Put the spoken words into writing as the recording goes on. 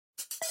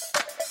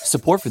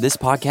Support for this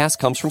podcast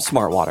comes from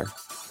Smartwater.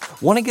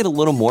 Want to get a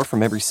little more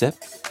from every sip?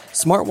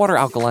 Smartwater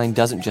Alkaline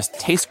doesn't just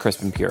taste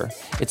crisp and pure,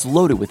 it's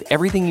loaded with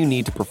everything you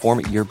need to perform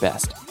at your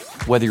best,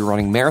 whether you're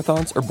running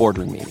marathons or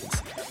boardroom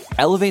meetings.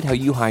 Elevate how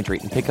you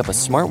hydrate and pick up a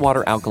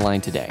Smartwater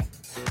Alkaline today.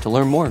 To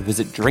learn more,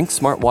 visit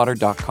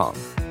drinksmartwater.com.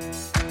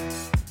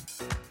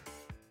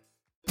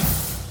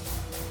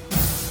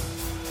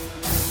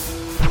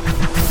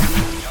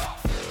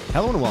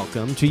 Hello and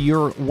welcome to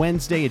your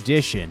Wednesday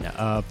edition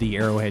of the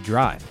Arrowhead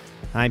Drive.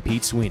 I'm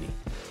Pete Sweeney.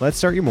 Let's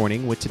start your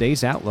morning with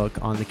today's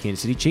outlook on the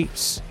Kansas City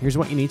Chiefs. Here's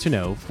what you need to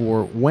know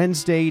for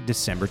Wednesday,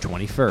 December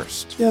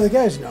 21st. Yeah, the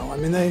guys know. I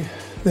mean, they've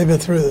been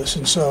through this,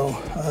 and so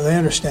they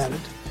understand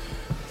it.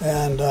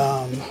 And,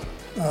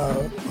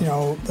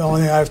 the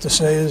only thing I have to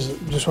say is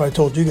just what I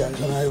told you guys,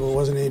 and it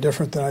wasn't any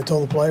different than I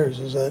told the players,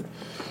 is that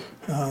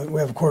we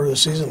have a quarter of the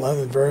season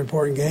left and very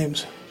important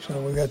games. So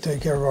we've got to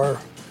take care of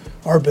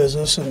our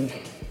business, and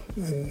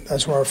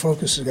that's where our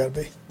focus has got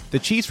to be. The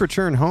Chiefs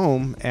return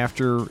home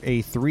after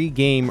a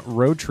 3-game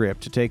road trip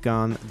to take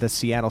on the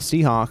Seattle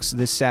Seahawks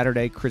this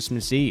Saturday,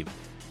 Christmas Eve.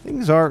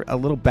 Things are a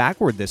little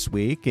backward this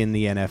week in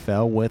the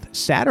NFL, with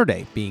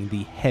Saturday being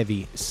the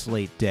heavy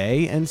slate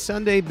day and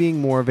Sunday being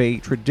more of a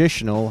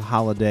traditional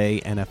holiday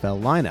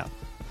NFL lineup.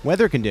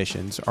 Weather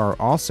conditions are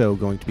also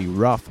going to be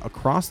rough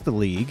across the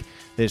league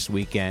this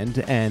weekend,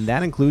 and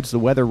that includes the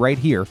weather right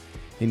here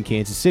in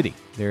Kansas City.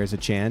 There is a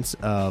chance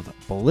of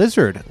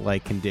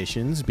blizzard-like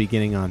conditions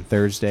beginning on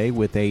Thursday,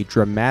 with a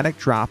dramatic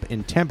drop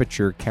in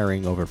temperature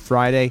carrying over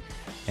Friday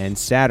and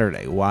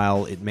Saturday.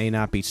 While it may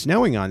not be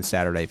snowing on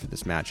Saturday for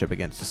this matchup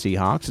against the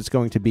Seahawks, it's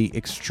going to be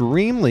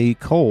extremely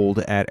cold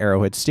at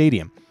Arrowhead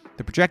Stadium.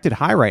 The projected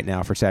high right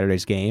now for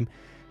Saturday's game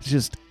is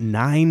just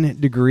 9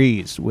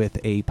 degrees, with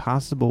a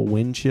possible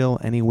wind chill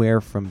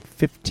anywhere from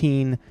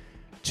 15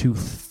 to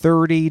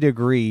 30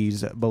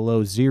 degrees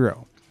below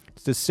zero.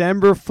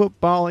 December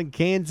football in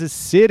Kansas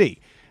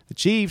City. The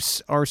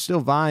Chiefs are still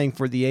vying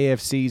for the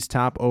AFC's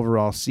top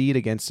overall seed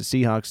against the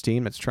Seahawks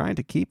team that's trying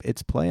to keep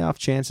its playoff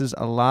chances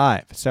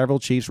alive. Several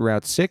Chiefs were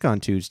out sick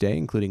on Tuesday,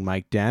 including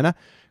Mike Dana,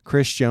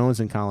 Chris Jones,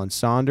 and Colin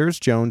Saunders.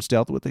 Jones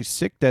dealt with a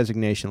sick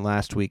designation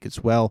last week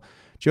as well.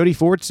 Jody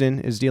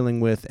Fortson is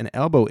dealing with an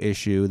elbow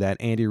issue that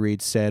Andy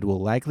Reid said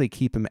will likely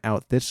keep him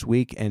out this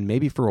week and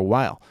maybe for a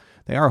while.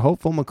 They are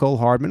hopeful Mecole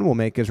Hardman will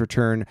make his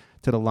return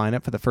to the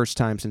lineup for the first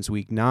time since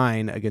Week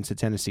 9 against the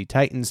Tennessee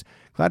Titans.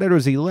 Clyde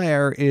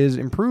Edwards-Helaire is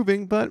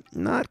improving, but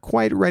not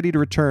quite ready to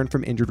return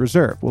from injured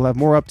reserve. We'll have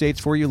more updates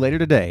for you later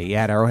today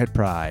at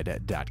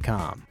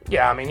arrowheadpride.com.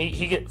 Yeah, I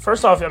mean,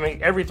 first off,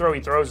 every throw he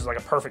throws is like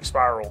a perfect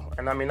spiral.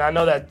 And, I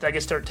know that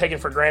gets taken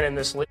for granted in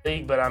this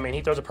league, but, he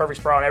throws a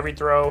perfect spiral on every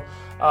throw.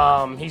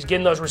 He's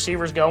getting those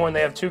receivers going.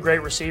 They have 2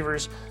 great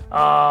receivers with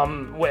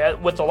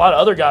a lot of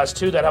other guys,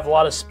 too, that have a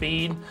lot of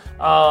speed.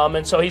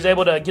 And so he's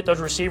able to get those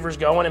receivers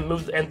going and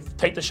move and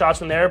take the shots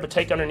from there, but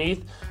take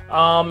underneath.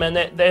 And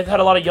they've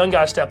had a lot of young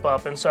guys step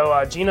up. And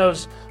so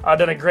Gino's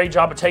done a great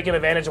job of taking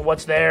advantage of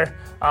what's there,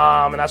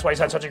 and that's why he's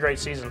had such a great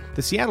season.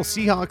 The Seattle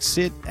Seahawks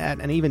sit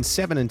at an even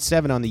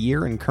 7-7 on the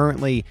year and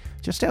currently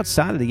just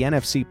outside of the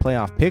NFC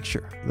playoff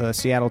picture. The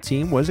Seattle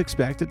team was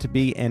expected to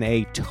be in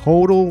a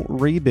total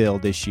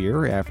rebuild this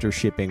year after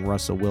shipping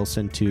Russell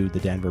Wilson to the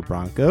Denver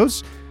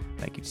Broncos.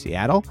 Thank you,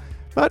 Seattle.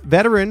 But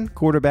veteran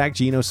quarterback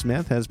Geno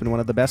Smith has been one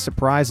of the best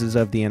surprises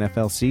of the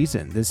NFL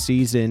season. This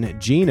season,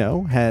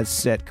 Geno has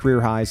set career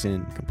highs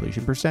in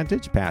completion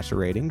percentage, passer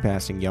rating,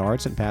 passing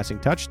yards, and passing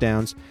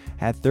touchdowns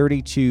at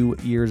 32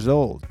 years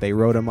old. They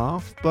wrote him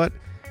off, but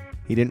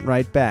he didn't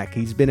write back.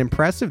 He's been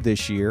impressive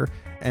this year,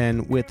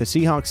 and with the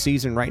Seahawks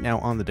season right now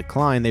on the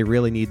decline, they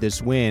really need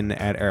this win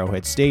at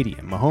Arrowhead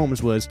Stadium.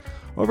 Mahomes was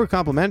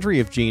over-complimentary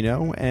of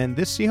Geno, and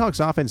this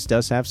Seahawks offense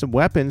does have some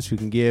weapons who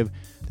can give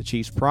the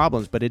Chiefs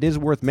problems, but it is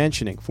worth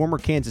mentioning. Former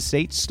Kansas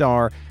State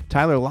star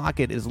Tyler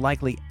Lockett is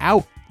likely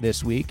out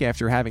this week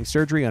after having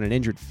surgery on an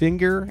injured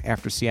finger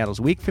after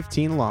Seattle's Week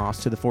 15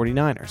 loss to the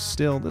 49ers.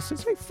 Still, this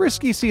is a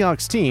frisky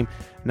Seahawks team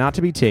not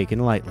to be taken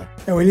lightly.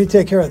 Yeah, we need to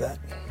take care of that.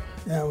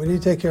 Yeah, we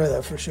need to take care of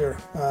that for sure.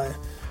 That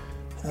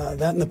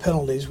and the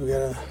penalties we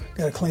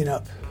gotta clean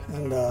up,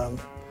 and the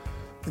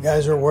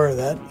guys are aware of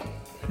that.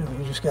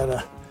 We just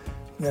gotta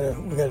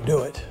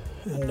do it,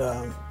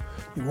 and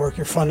you work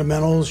your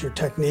fundamentals, your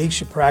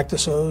techniques, you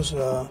practice those,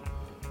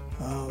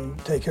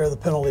 take care of the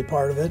penalty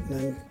part of it, and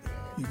then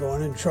you go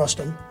in and trust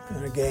them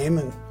in a game,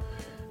 and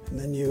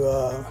then you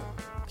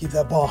keep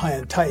that ball high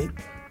and tight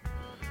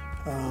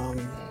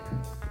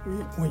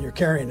when you're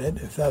carrying it,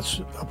 if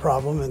that's a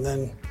problem. And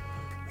then,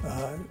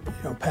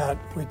 Pat,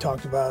 we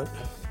talked about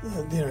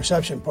the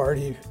interception part.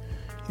 He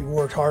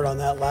worked hard on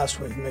that last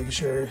week, making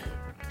sure,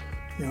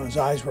 his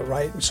eyes were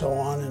right and so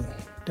on, and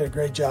did a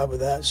great job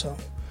with that. So.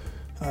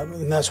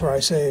 And that's where I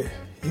say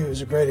he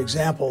was a great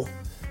example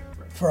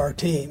for our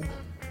team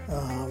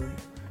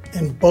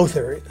in both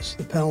areas,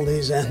 the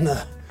penalties and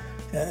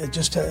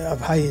just of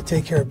how you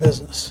take care of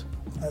business.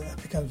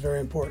 That becomes very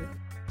important.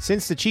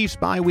 Since the Chiefs'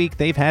 bye week,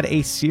 they've had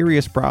a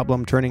serious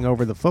problem turning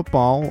over the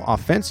football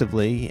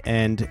offensively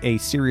and a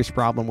serious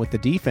problem with the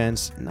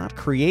defense not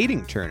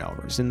creating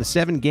turnovers. In the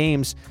 7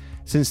 games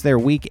since their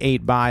Week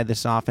 8 bye,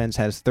 this offense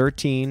has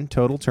 13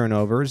 total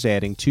turnovers,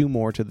 adding 2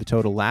 more to the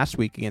total last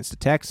week against the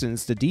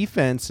Texans. The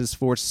defense has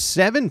forced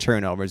 7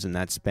 turnovers in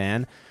that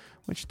span,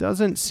 which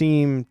doesn't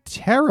seem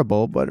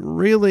terrible, but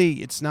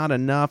really it's not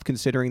enough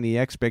considering the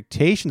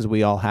expectations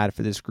we all had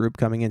for this group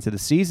coming into the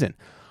season.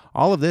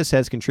 All of this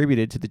has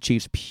contributed to the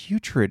Chiefs'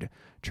 putrid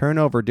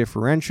turnover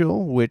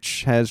differential,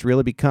 which has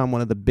really become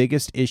one of the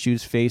biggest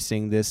issues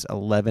facing this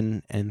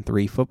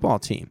 11-3 football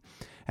team.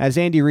 As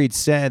Andy Reid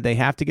said, they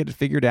have to get it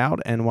figured out,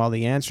 and while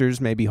the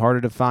answers may be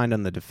harder to find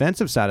on the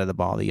defensive side of the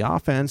ball, the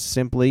offense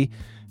simply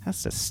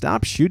has to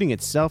stop shooting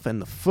itself in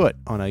the foot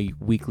on a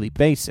weekly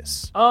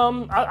basis.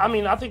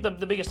 I think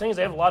the biggest thing is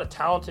they have a lot of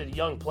talented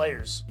young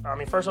players. I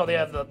mean, first of all, they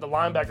have the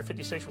linebacker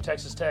 56 from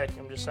Texas Tech.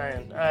 I'm just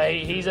saying,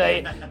 he's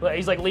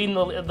like leading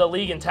the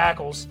league in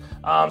tackles.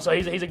 So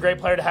he's a great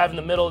player to have in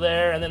the middle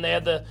there. And then they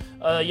have the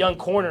young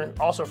corner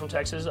also from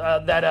Texas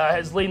that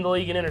is leading the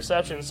league in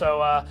interceptions.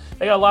 So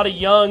they got a lot of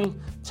young,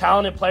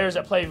 talented players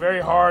that play very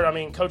hard. I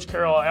mean, Coach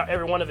Carroll,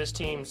 every one of his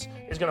teams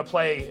is going to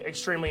play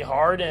extremely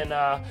hard, and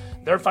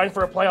they're fighting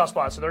for a playoff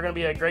spot. So they're going to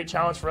be a great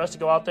challenge for us to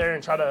go out there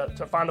and try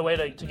to find a way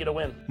to get a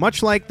win.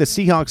 Much like the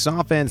Seahawks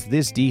offense,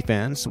 this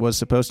defense was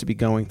supposed to be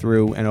going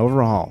through an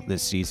overhaul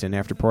this season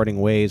after parting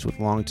ways with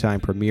longtime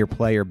premier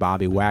player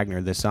Bobby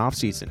Wagner this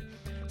offseason.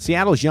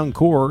 Seattle's young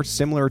core,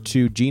 similar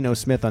to Geno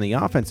Smith on the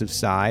offensive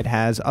side,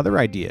 has other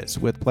ideas,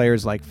 with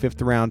players like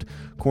 5th-round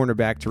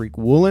cornerback Tariq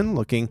Woolen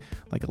looking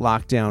like a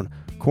lockdown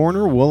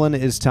corner. Woolen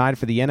is tied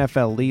for the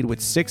NFL lead with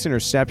 6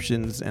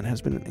 interceptions and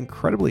has been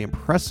incredibly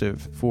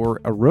impressive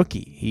for a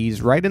rookie.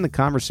 He's right in the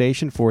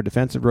conversation for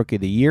Defensive Rookie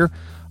of the Year,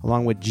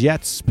 along with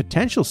Jets'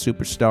 potential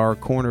superstar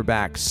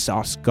cornerback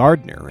Sauce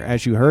Gardner.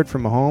 As you heard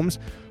from Mahomes,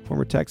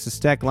 former Texas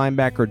Tech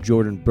linebacker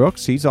Jordan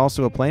Brooks, he's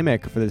also a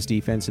playmaker for this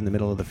defense in the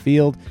middle of the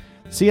field.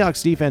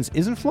 Seahawks defense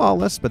isn't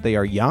flawless, but they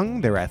are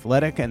young, they're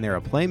athletic, and they're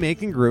a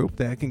playmaking group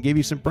that can give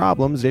you some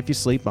problems if you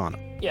sleep on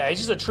them. Yeah, he's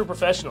just a true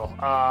professional.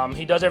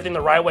 He does everything the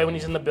right way when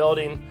he's in the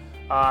building.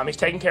 He's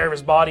taking care of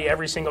his body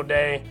every single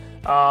day.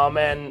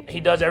 And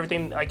he does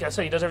everything, like I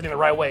said, he does everything the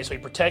right way. So he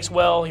protects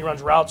well, he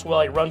runs routes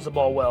well, he runs the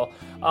ball well.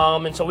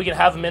 And so we can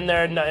have him in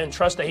there and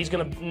trust that he's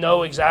going to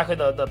know exactly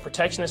the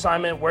protection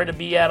assignment, where to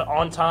be at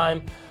on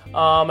time.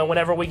 And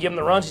whenever we give him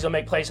the runs, he's gonna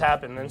make plays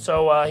happen. And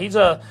so he's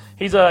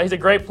a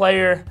great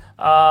player,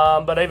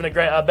 but even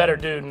a better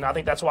dude. And I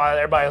think that's why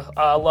everybody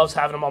loves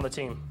having him on the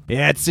team.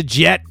 Yeah, it's a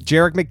Jet.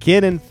 Jerick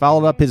McKinnon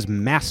followed up his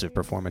massive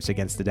performance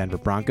against the Denver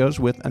Broncos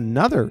with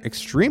another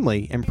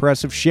extremely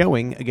impressive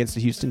showing against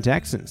the Houston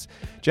Texans.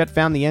 Jet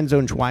found the end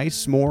zone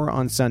twice more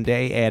on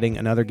Sunday, adding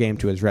another game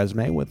to his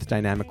resume with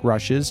dynamic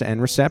rushes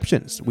and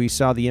receptions. We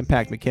saw the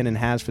impact McKinnon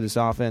has for this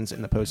offense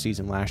in the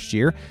postseason last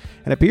year,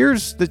 and it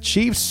appears the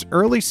Chiefs'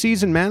 early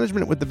season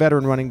management with the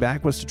veteran running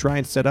back was to try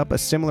and set up a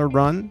similar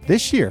run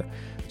this year.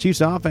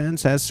 Chiefs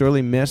offense has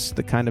sorely missed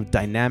the kind of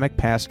dynamic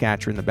pass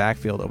catcher in the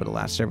backfield over the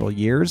last several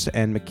years,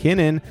 and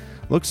McKinnon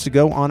looks to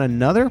go on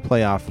another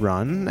playoff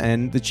run,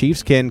 and the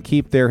Chiefs can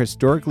keep their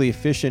historically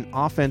efficient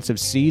offensive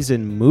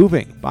season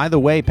moving. By the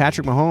way,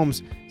 Patrick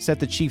Mahomes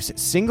set the Chiefs'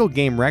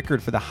 single-game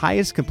record for the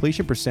highest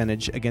completion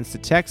percentage against the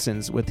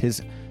Texans with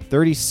his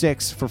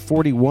 36 for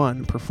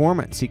 41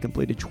 performance. He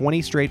completed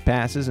 20 straight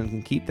passes and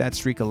can keep that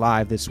streak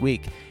alive this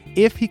week.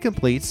 If he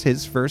completes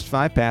his first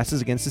 5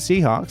 passes against the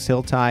Seahawks,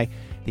 he'll tie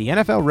the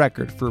NFL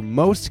record for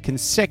most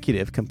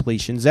consecutive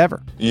completions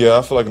ever. Yeah,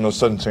 I feel like in those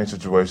sudden change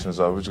situations,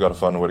 we just got to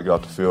find a way to get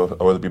out the field,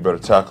 whether it be better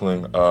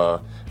tackling. I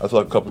feel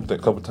like a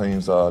couple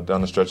teams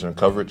down the stretch in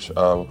coverage could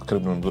have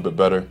been a little bit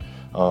better.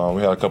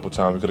 We had a couple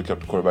times we could have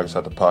kept the quarterback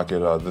inside the pocket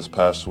this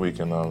past week,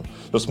 and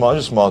just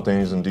small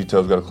things and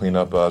details we got to clean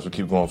up as we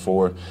keep going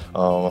forward.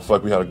 I feel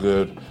like we had a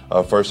good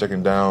first,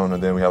 second down,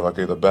 and then we have like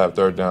either bad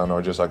third down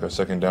or just like a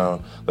second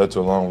down led to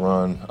a long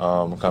run.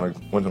 Kind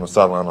of went on the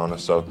sideline on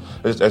us. So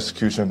it's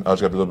execution. I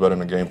just got to be a little better in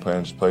the game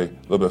plan, just play a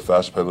little bit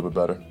faster, play a little bit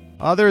better.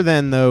 Other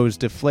than those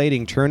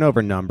deflating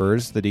turnover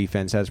numbers the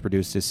defense has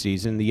produced this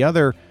season, the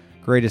other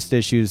greatest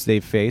issues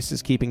they've faced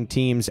is keeping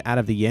teams out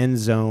of the end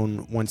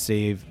zone once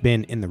they've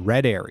been in the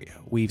red area.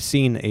 We've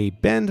seen a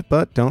bend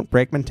but don't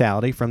break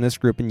mentality from this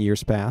group in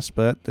years past,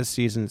 but this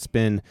season it's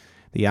been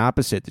the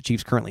opposite. The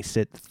Chiefs currently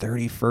sit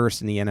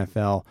 31st in the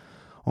NFL,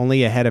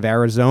 only ahead of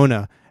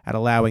Arizona at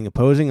allowing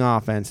opposing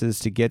offenses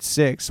to get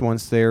 6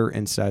 once they're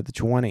inside the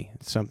 20.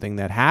 It's something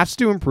that has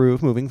to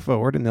improve moving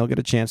forward, and they'll get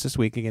a chance this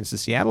week against the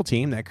Seattle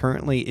team that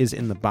currently is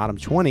in the bottom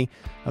 20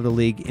 of the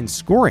league in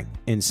scoring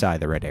inside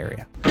the red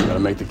area. Got to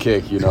make the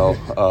kick,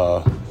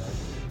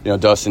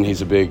 Dustin,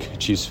 he's a big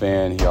Chiefs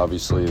fan. He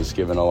obviously has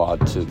given a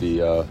lot to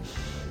the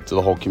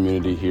whole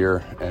community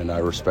here, and I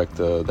respect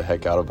the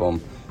heck out of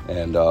him.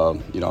 And,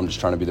 I'm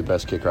just trying to be the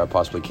best kicker I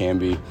possibly can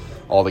be.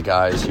 All the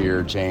guys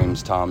here,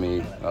 James,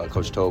 Tommy,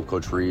 Coach Tope,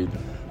 Coach Reed,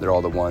 they're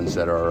all the ones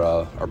that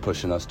are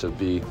pushing us to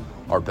be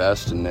our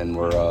best. And then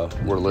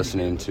we're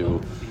listening to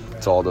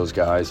all those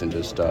guys and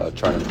just trying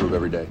to improve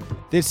every day.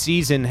 This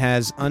season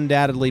has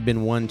undoubtedly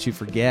been one to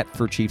forget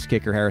for Chiefs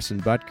kicker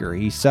Harrison Butker.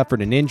 He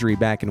suffered an injury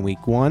back in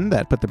Week 1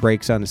 that put the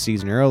brakes on the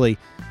season early.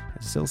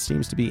 It still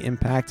seems to be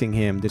impacting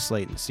him this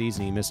late in the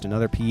season. He missed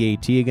another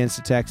PAT against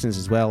the Texans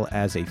as well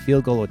as a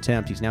field goal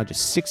attempt. He's now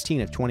just 16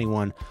 of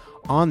 21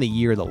 on the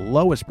year, the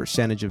lowest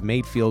percentage of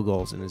made field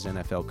goals in his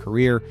NFL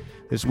career.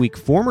 This week,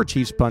 former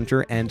Chiefs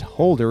punter and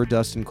holder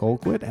Dustin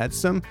Colquitt had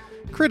some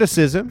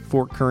criticism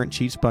for current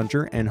Chiefs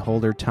punter and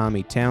holder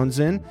Tommy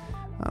Townsend.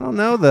 I don't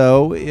know,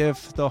 though,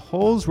 if the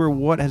holes were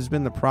what has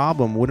been the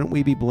problem. Wouldn't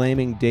we be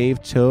blaming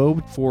Dave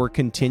Tobe for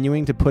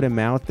continuing to put him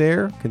out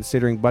there,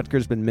 considering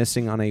Butker's been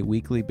missing on a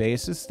weekly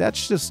basis?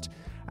 That's just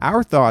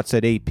our thoughts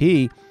at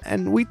AP,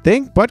 and we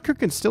think Butker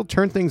can still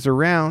turn things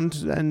around,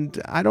 and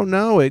I don't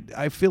know.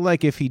 I feel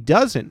like if he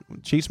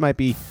doesn't, Chiefs might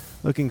be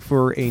looking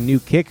for a new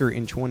kicker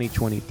in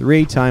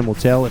 2023. Time will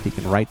tell if he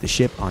can right the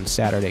ship on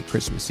Saturday,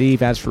 Christmas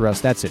Eve. As for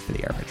us, that's it for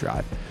the Arrowhead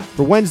Drive.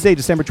 For Wednesday,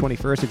 December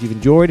 21st, if you've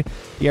enjoyed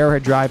the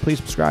Arrowhead Drive, please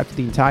subscribe to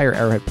the entire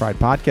Arrowhead Pride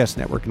Podcast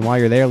Network, and while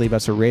you're there, leave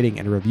us a rating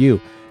and a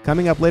review.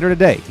 Coming up later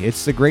today,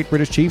 it's the Great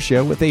British Chiefs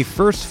Show with a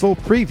first full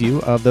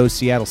preview of those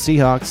Seattle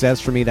Seahawks.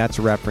 As for me, that's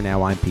a wrap for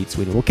now. I'm Pete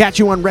Sweeney. We'll catch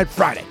you on Red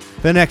Friday,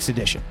 the next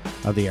edition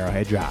of the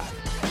Arrowhead Drive.